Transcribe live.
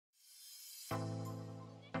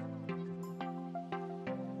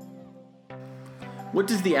What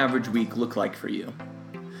does the average week look like for you?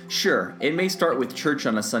 Sure, it may start with church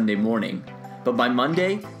on a Sunday morning, but by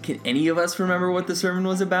Monday, can any of us remember what the sermon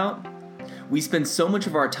was about? We spend so much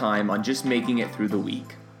of our time on just making it through the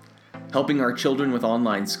week. Helping our children with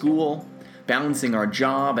online school, balancing our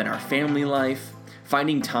job and our family life,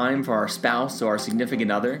 finding time for our spouse or our significant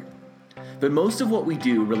other. But most of what we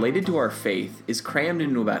do related to our faith is crammed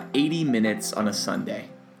into about 80 minutes on a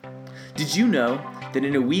Sunday. Did you know that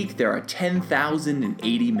in a week there are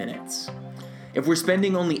 10,080 minutes? If we're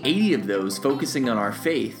spending only 80 of those focusing on our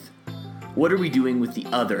faith, what are we doing with the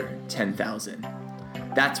other 10,000?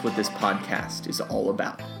 That's what this podcast is all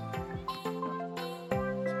about.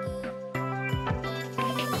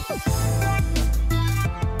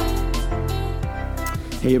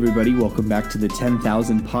 Hey everybody, welcome back to the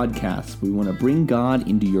 10,000 podcast. We want to bring God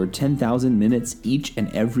into your 10,000 minutes each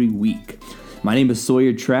and every week. My name is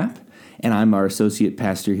Sawyer Trapp, and I'm our associate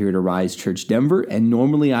pastor here at Arise Church Denver, and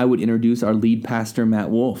normally I would introduce our lead pastor,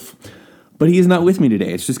 Matt Wolf. But he is not with me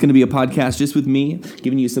today. It's just going to be a podcast just with me,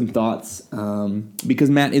 giving you some thoughts,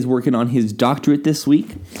 because Matt is working on his doctorate this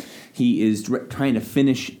week. He is trying to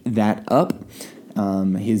finish that up.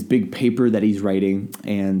 His big paper that he's writing,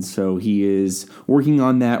 and so he is working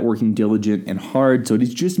on that, working diligent and hard, so it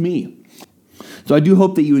is just me. So I do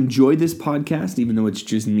hope that you enjoyed this podcast, even though it's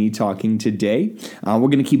just me talking today. We're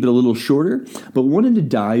going to keep it a little shorter, but wanted to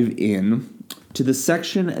dive in to the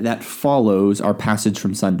section that follows our passage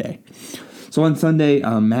from Sunday. So on Sunday,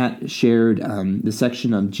 Matt shared the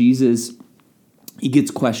section of Jesus. He gets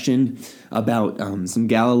questioned about some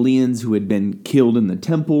Galileans who had been killed in the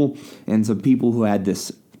temple and some people who had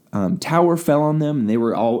this tower fell on them, and they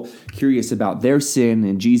were all curious about their sin,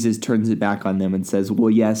 and Jesus turns it back on them and says, well,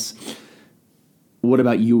 yes, what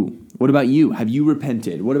about you? What about you? Have you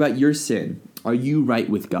repented? What about your sin? Are you right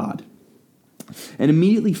with God? And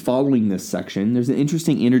immediately following this section, there's an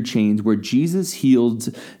interesting interchange where Jesus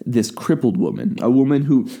healed this crippled woman, a woman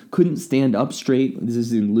who couldn't stand up straight. This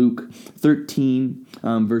is in Luke 13,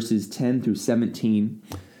 verses 10 through 17.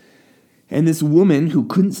 And this woman who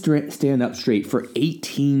couldn't stand up straight for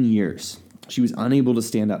 18 years. She was unable to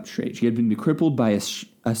stand up straight. She had been crippled by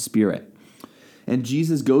a spirit. And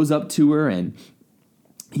Jesus goes up to her and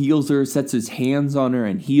heals her, sets his hands on her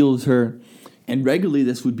and heals her. And regularly,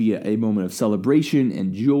 this would be a moment of celebration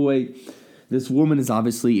and joy. This woman is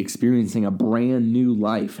obviously experiencing a brand new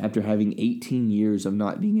life after having 18 years of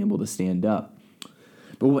not being able to stand up.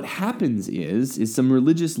 But what happens is some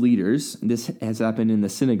religious leaders, this has happened in the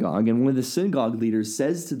synagogue, and one of the synagogue leaders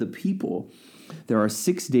says to the people, there are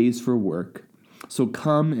 6 days for work, so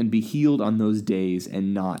come and be healed on those days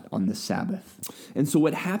and not on the Sabbath. And so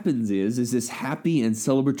what happens is this happy and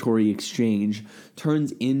celebratory exchange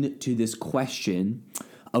turns into this question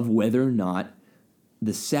of whether or not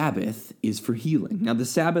the Sabbath is for healing. Now, the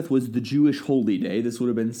Sabbath was the Jewish holy day. This would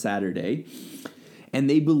have been Saturday. And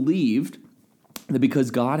they believed that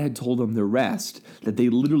because God had told them to rest, that they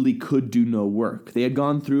literally could do no work. They had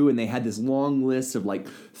gone through and they had this long list of like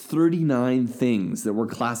 39 things that were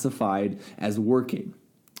classified as working,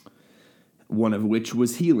 one of which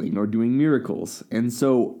was healing or doing miracles. And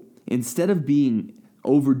so instead of being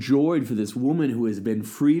overjoyed for this woman who has been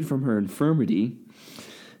freed from her infirmity,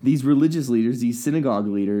 these religious leaders, these synagogue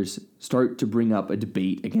leaders, start to bring up a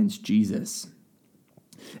debate against Jesus.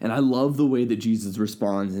 And I love the way that Jesus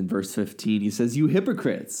responds in verse 15. He says, you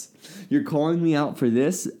hypocrites, you're calling me out for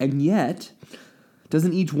this, and yet,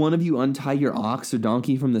 doesn't each one of you untie your ox or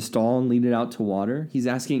donkey from the stall and lead it out to water? He's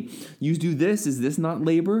asking, you do this, is this not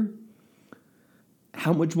labor?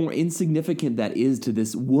 How much more insignificant that is to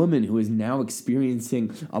this woman who is now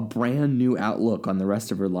experiencing a brand new outlook on the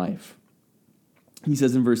rest of her life. He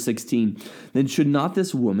says in verse 16, then should not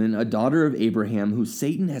this woman, a daughter of Abraham, who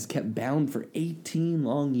Satan has kept bound for 18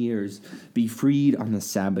 long years, be freed on the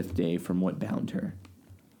Sabbath day from what bound her?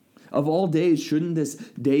 Of all days, shouldn't this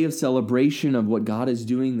day of celebration of what God is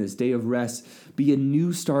doing, this day of rest, be a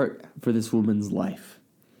new start for this woman's life?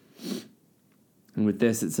 And with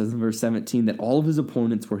this, it says in verse 17 that all of his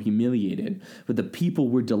opponents were humiliated, but the people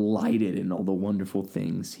were delighted in all the wonderful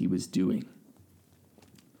things he was doing.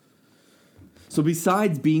 So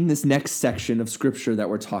besides being this next section of Scripture that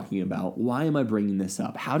we're talking about, why am I bringing this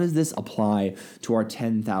up? How does this apply to our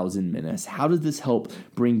 10,000 minutes? How does this help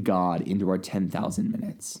bring God into our 10,000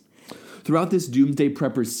 minutes? Throughout this Doomsday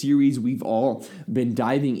Prepper series, we've all been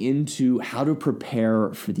diving into how to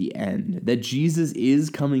prepare for the end. That Jesus is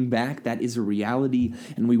coming back, that is a reality,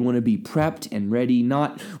 and we want to be prepped and ready,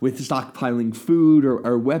 not with stockpiling food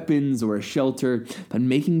or weapons or a shelter, but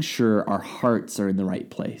making sure our hearts are in the right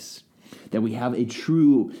place. that we have a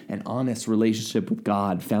true and honest relationship with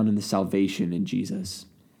God found in the salvation in Jesus.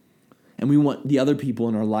 And we want the other people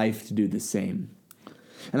in our life to do the same.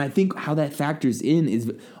 And I think how that factors in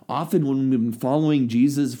is often when we've been following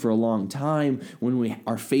Jesus for a long time, when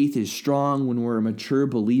our faith is strong, when we're a mature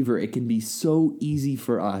believer, it can be so easy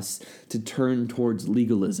for us to turn towards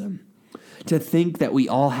legalism, to think that we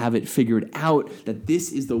all have it figured out, that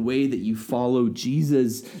this is the way that you follow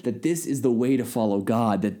Jesus, that this is the way to follow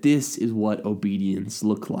God, that this is what obedience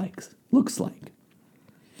looks like.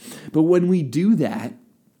 But when we do that,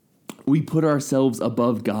 we put ourselves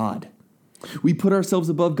above God. We put ourselves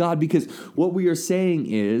above God because what we are saying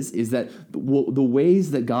is that the ways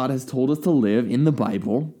that God has told us to live in the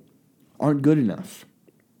Bible aren't good enough.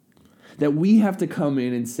 That we have to come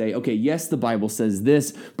in and say, okay, yes, the Bible says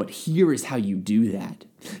this, but here is how you do that.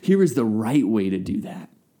 Here is the right way to do that.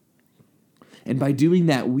 And by doing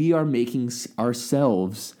that, we are making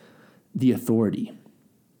ourselves the authority.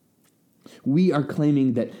 We are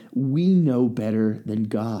claiming that we know better than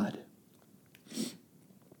God.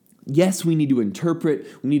 Yes, we need to interpret,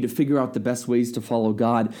 we need to figure out the best ways to follow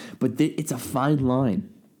God, but it's a fine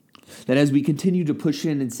line. That as we continue to push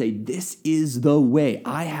in and say, this is the way,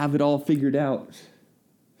 I have it all figured out.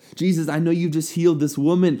 Jesus, I know you've just healed this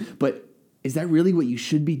woman, but is that really what you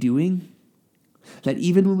should be doing? That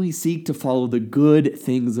even when we seek to follow the good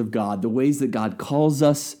things of God, the ways that God calls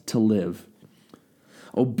us to live,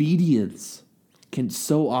 obedience can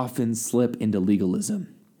so often slip into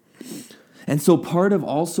legalism. And so part of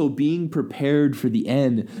also being prepared for the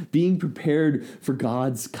end, being prepared for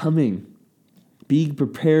God's coming, being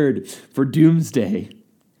prepared for doomsday,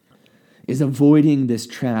 is avoiding this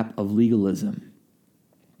trap of legalism.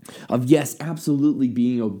 Of, yes, absolutely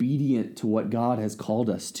being obedient to what God has called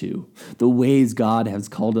us to, the ways God has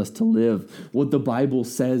called us to live, what the Bible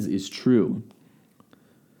says is true.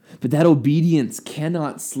 But that obedience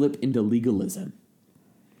cannot slip into legalism.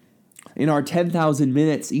 In our 10,000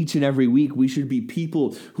 minutes each and every week, we should be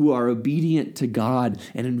people who are obedient to God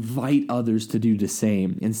and invite others to do the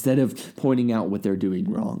same instead of pointing out what they're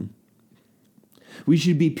doing wrong. We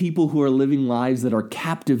should be people who are living lives that are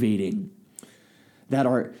captivating, that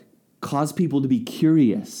cause people to be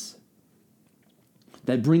curious,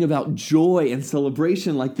 that bring about joy and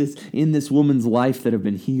celebration like this in this woman's life that have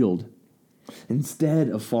been healed, instead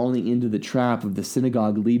of falling into the trap of the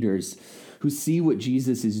synagogue leaders who see what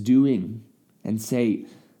Jesus is doing and say,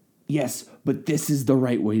 yes, but this is the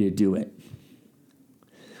right way to do it.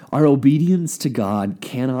 Our obedience to God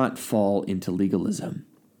cannot fall into legalism.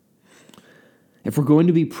 If we're going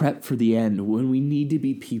to be prepped for the end, when we need to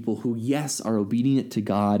be people who, yes, are obedient to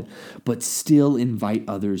God, but still invite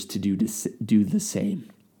others to do the same.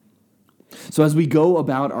 So as we go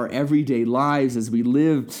about our everyday lives, as we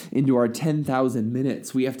live into our 10,000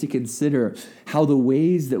 minutes, we have to consider how the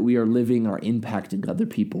ways that we are living are impacting other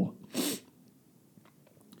people.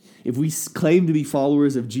 If we claim to be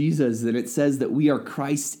followers of Jesus, then it says that we are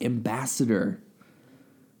Christ's ambassador,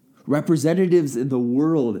 representatives in the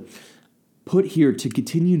world put here to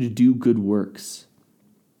continue to do good works.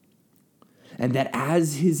 And that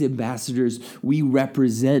as his ambassadors, we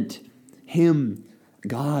represent him,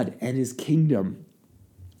 God, and his kingdom.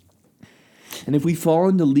 And if we fall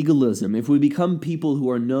into legalism, if we become people who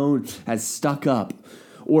are known as stuck up,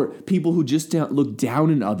 or people who just look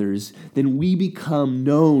down on others, then we become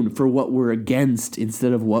known for what we're against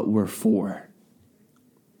instead of what we're for.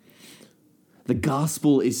 The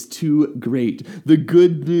gospel is too great. The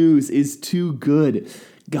good news is too good.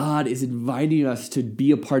 God is inviting us to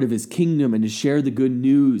be a part of his kingdom and to share the good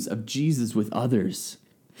news of Jesus with others.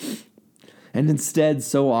 And instead,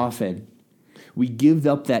 so often, we give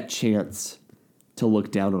up that chance to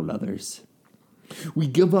look down on others. We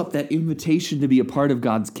give up that invitation to be a part of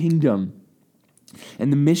God's kingdom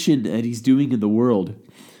and the mission that he's doing in the world.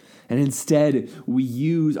 And instead, we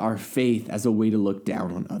use our faith as a way to look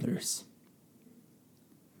down on others.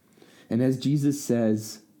 And as Jesus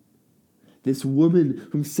says, this woman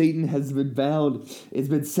whom Satan has been bound has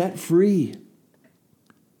been set free.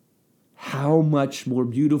 How much more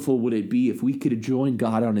beautiful would it be if we could join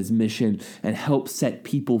God on his mission and help set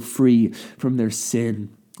people free from their sin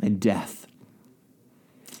and death?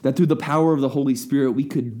 That through the power of the Holy Spirit, we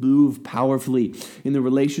could move powerfully in the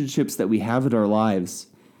relationships that we have in our lives,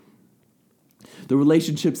 the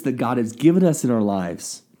relationships that God has given us in our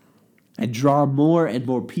lives, and draw more and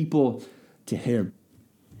more people to him.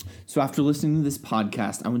 So after listening to this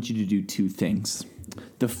podcast, I want you to do two things.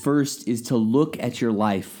 The first is to look at your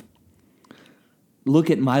life. Look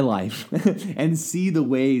at my life and see the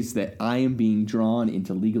ways that I am being drawn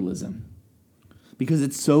into legalism. because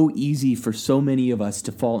it's so easy for so many of us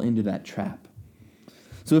to fall into that trap.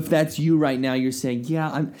 So if that's you right now, you're saying,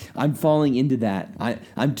 yeah, I'm falling into that.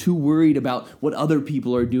 I'm too worried about what other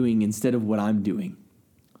people are doing instead of what I'm doing.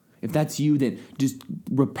 If that's you, then just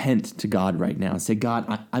repent to God right now. Say,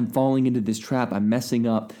 God, I'm falling into this trap. I'm messing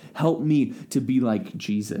up. Help me to be like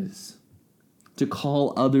Jesus, to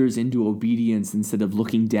call others into obedience instead of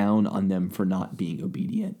looking down on them for not being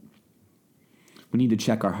obedient. We need to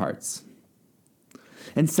check our hearts.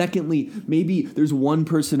 And secondly, maybe there's one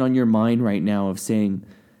person on your mind right now of saying,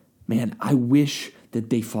 man, I wish that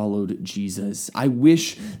they followed Jesus. I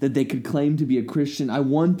wish that they could claim to be a Christian. I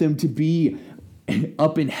want them to be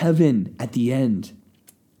up in heaven at the end.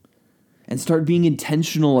 And start being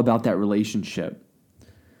intentional about that relationship.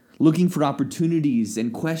 Looking for opportunities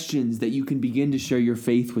and questions that you can begin to share your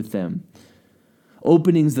faith with them.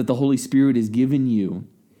 Openings that the Holy Spirit has given you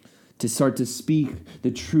to start to speak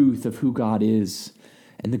the truth of who God is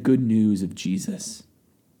and the good news of Jesus.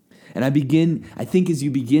 And I think as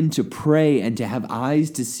you begin to pray and to have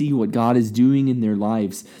eyes to see what God is doing in their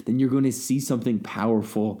lives, then you're going to see something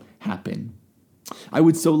powerful happen. I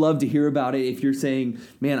would so love to hear about it if you're saying,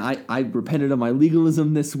 man, I repented of my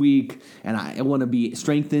legalism this week and I want to be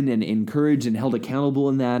strengthened and encouraged and held accountable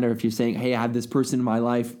in that. Or if you're saying, hey, I have this person in my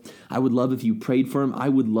life, I would love if you prayed for him. I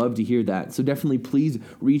would love to hear that. So definitely please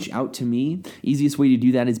reach out to me. Easiest way to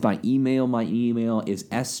do that is by email. My email is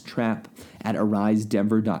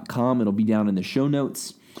strap@arisedenver.com. It'll be down in the show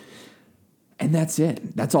notes. And that's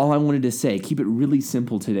it. That's all I wanted to say. Keep it really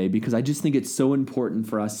simple today because I just think it's so important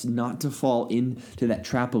for us not to fall into that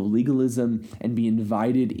trap of legalism and be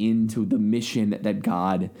invited into the mission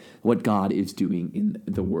that what God is doing in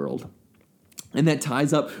the world. And that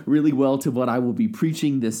ties up really well to what I will be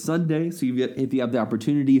preaching this Sunday. So if you have the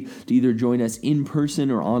opportunity to either join us in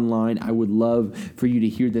person or online, I would love for you to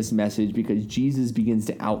hear this message because Jesus begins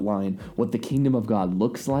to outline what the kingdom of God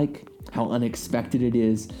looks like, how unexpected it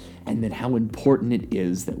is, and then how important it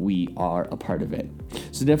is that we are a part of it.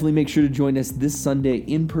 So definitely make sure to join us this Sunday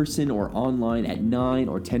in person or online at 9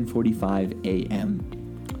 or 10:45 a.m.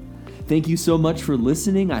 Thank you so much for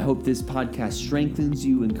listening. I hope this podcast strengthens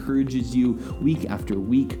you, encourages you week after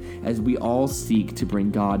week as we all seek to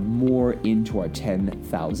bring God more into our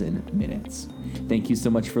 10,000 minutes. Thank you so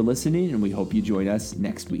much for listening, and we hope you join us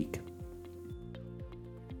next week.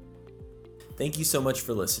 Thank you so much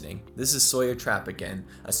for listening. This is Sawyer Trapp again,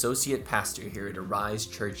 Associate Pastor here at Arise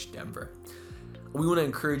Church Denver. We want to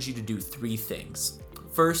encourage you to do 3 things.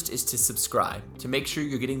 First is to subscribe, to make sure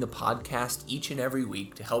you're getting the podcast each and every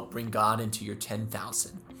week to help bring God into your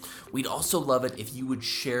 10,000. We'd also love it if you would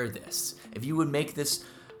share this, if you would make this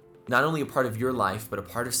not only a part of your life, but a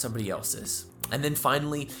part of somebody else's. And then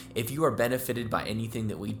finally, if you are benefited by anything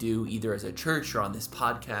that we do, either as a church or on this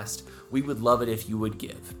podcast, we would love it if you would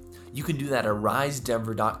give. You can do that at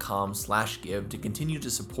arisedenver.com/give to continue to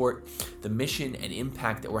support the mission and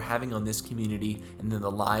impact that we're having on this community and in the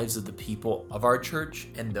lives of the people of our church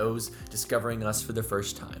and those discovering us for the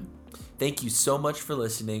first time. Thank you so much for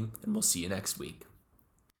listening, and we'll see you next week.